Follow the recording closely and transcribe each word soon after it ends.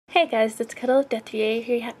Hey guys, it's cuddleofdeath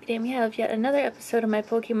here. Happy day, we have yet another episode of my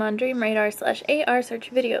Pokemon Dream Radar / AR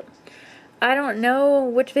search video. I don't know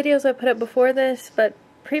which videos I put up before this, but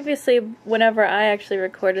previously, whenever I actually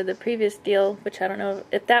recorded the previous deal, which I don't know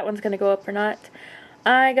if that one's going to go up or not,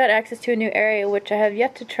 I got access to a new area which I have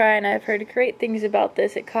yet to try, and I've heard great things about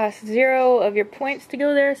this. It costs 0 of your points to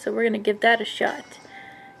go there, so we're going to give that a shot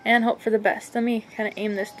and hope for the best. Let me kind of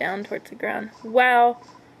aim this down towards the ground. Wow,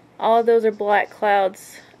 all of those are black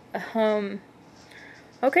clouds.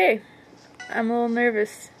 Okay, I'm a little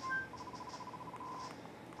nervous.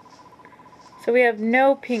 So we have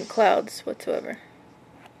no pink clouds whatsoever.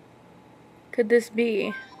 Could this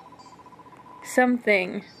be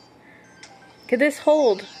something? Could this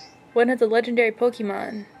hold one of the legendary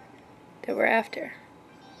Pokemon that we're after?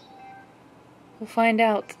 We'll find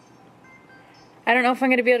out. I don't know if I'm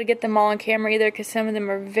going to be able to get them all on camera either, because some of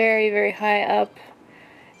them are very, very high up,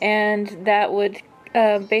 and that would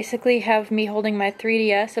basically have me holding my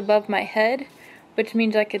 3DS above my head, which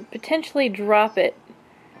means I could potentially drop it.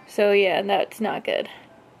 So yeah, that's not good.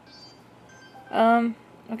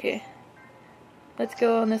 Okay. Let's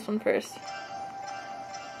go on this one first.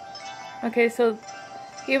 Okay, so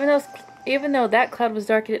even though that cloud was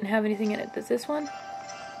dark, it didn't have anything in it. Does this one?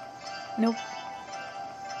 Nope.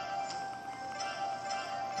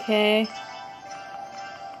 Okay.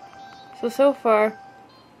 So far,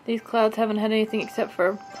 these clouds haven't had anything except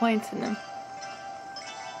for points in them.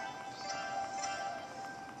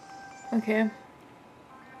 Okay.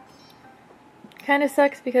 Kinda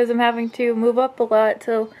sucks because I'm having to move up a lot,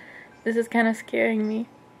 so this is kinda scaring me.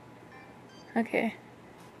 Okay.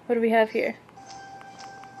 What do we have here?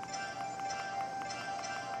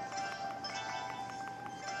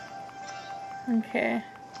 Okay.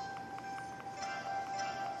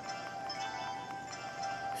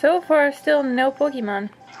 So far, still no Pokemon.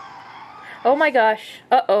 Oh my gosh.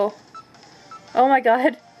 Uh-oh. Oh my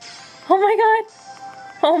god. Oh my god.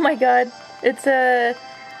 Oh my god. It's a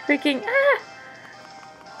freaking... Ah!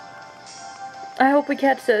 I hope we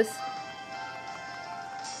catch this.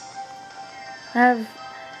 I'm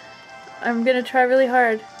gonna try really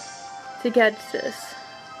hard to catch this.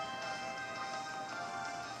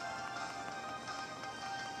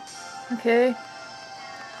 Okay.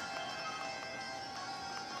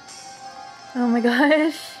 Oh my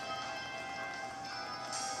gosh.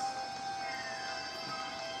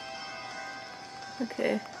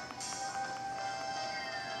 Okay.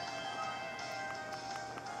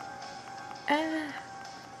 Ah.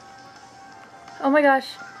 Oh my gosh.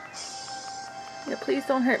 Yeah, please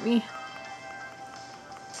don't hurt me.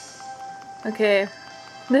 Okay.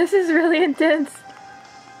 This is really intense.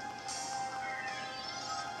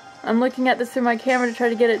 I'm looking at this through my camera to try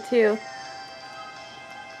to get it too.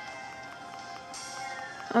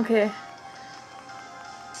 Okay.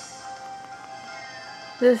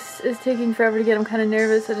 This is taking forever to get. I'm kind of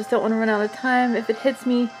nervous. I just don't want to run out of time. If it hits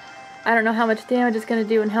me, I don't know how much damage it's going to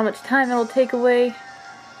do and how much time it'll take away.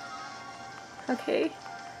 Okay.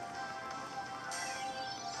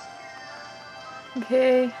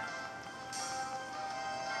 Okay.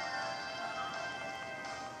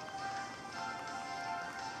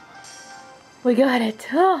 We got it.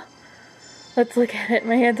 Oh. Let's look at it.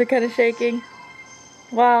 My hands are kind of shaking.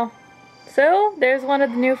 Wow. So, there's one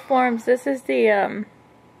of the new forms. This is the,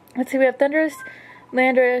 let's see, we have Thunderus,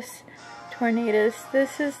 Landorus, Tornadus.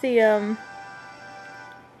 This is the,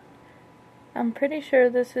 I'm pretty sure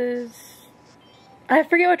this is, I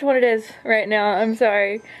forget which one it is right now, I'm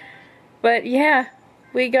sorry. But yeah,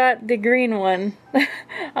 we got the green one.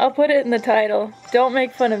 I'll put it in the title. Don't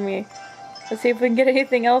make fun of me. Let's see if we can get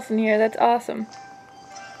anything else in here. That's awesome.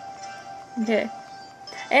 Okay.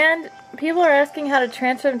 And people are asking how to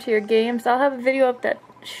transfer them to your games. I'll have a video of that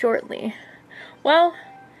shortly. Well,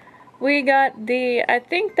 we got the, I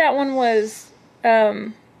think that one was,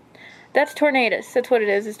 that's Tornadus. That's what it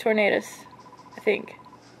is Tornadus, I think.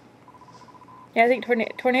 Yeah, I think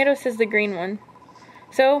Tornadus is the green one.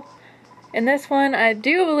 So, in this one, I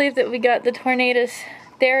do believe that we got the Tornadus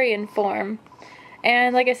Therian Forme.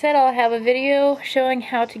 And like I said, I'll have a video showing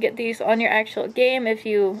how to get these on your actual game if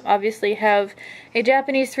you obviously have a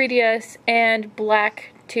Japanese 3DS and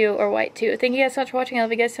black 2 or white 2. Thank you guys so much for watching. I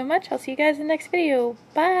love you guys so much. I'll see you guys in the next video.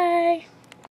 Bye!